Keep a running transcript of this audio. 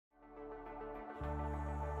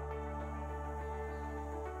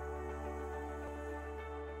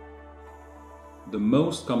The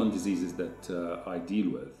most common diseases that I deal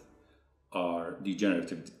with are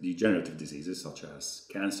degenerative diseases, such as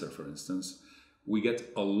cancer, for instance. We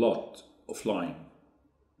get a lot of Lyme,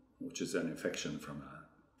 which is an infection from a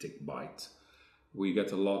tick bite. We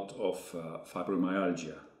get a lot of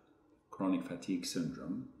fibromyalgia, chronic fatigue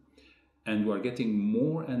syndrome, and we're getting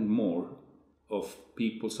more and more of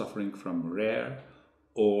people suffering from rare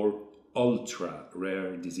or ultra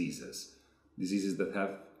rare diseases that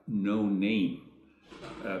have no name,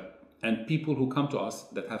 and people who come to us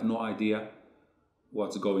that have no idea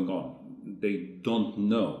what's going on. They don't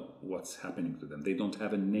know what's happening to them. They don't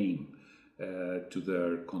have a name to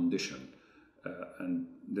their condition, and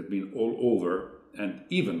they've been all over. And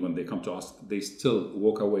even when they come to us, they still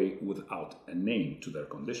walk away without a name to their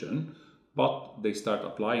condition, but they start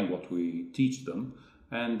applying what we teach them,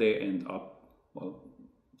 and they end up, well,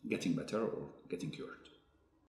 getting better or getting cured.